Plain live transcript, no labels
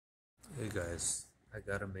Hey guys, I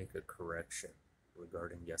gotta make a correction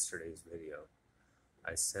regarding yesterday's video.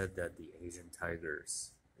 I said that the Asian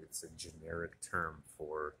tigers, it's a generic term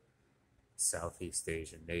for Southeast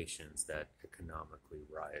Asian nations that economically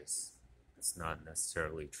rise. It's not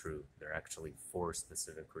necessarily true. They're actually four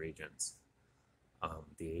specific regions.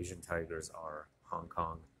 The Asian tigers are Hong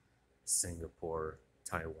Kong, Singapore,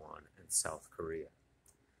 Taiwan, and South Korea.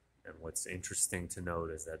 And what's interesting to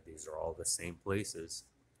note is that these are all the same places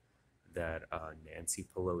that Nancy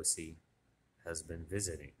Pelosi has been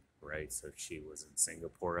visiting, right? So she was in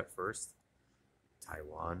Singapore at first,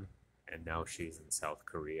 Taiwan, and now she's in South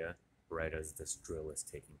Korea right as this drill is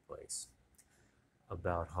taking place.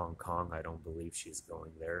 About Hong Kong, I don't believe she's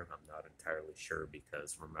going there. I'm not entirely sure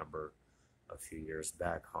because remember, a few years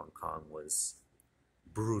back, Hong Kong was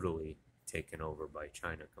brutally taken over by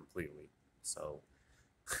China completely. So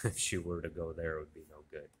if she were to go there, it would be no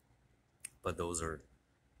good. But those are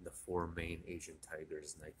the four main Asian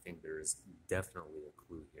tigers, and I think there is definitely a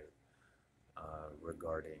clue here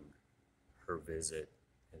regarding her visit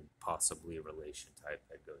and possibly a relation type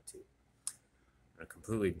I'd go to. On a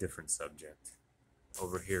completely different subject,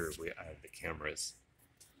 over here I have the cameras,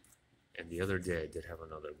 and the other day I did have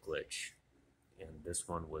another glitch, and this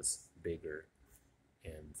one was bigger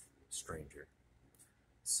and stranger.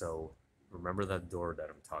 So remember that door that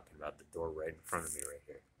I'm talking about, the door right in front of me right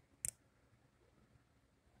here.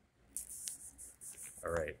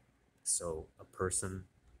 All right, so a person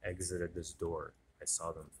exited this door. I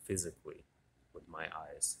saw them physically with my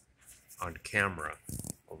eyes. On camera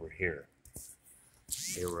over here,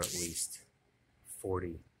 they were at least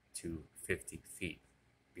 40 to 50 feet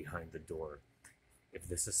behind the door. If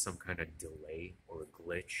this is some kind of delay or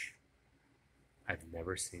glitch, I've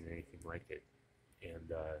never seen anything like it.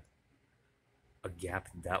 And a gap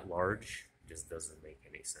that large just doesn't make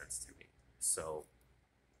any sense to me. So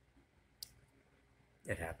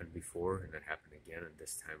it happened before and it happened again, and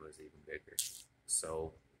this time it was even bigger.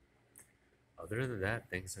 So other than that,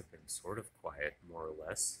 things have been sort of quiet, more or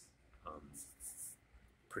less.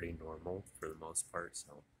 Pretty normal for the most part.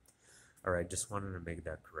 So, all right, just wanted to make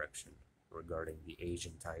that correction regarding the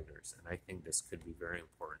Asian tigers, and I think this could be very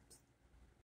important.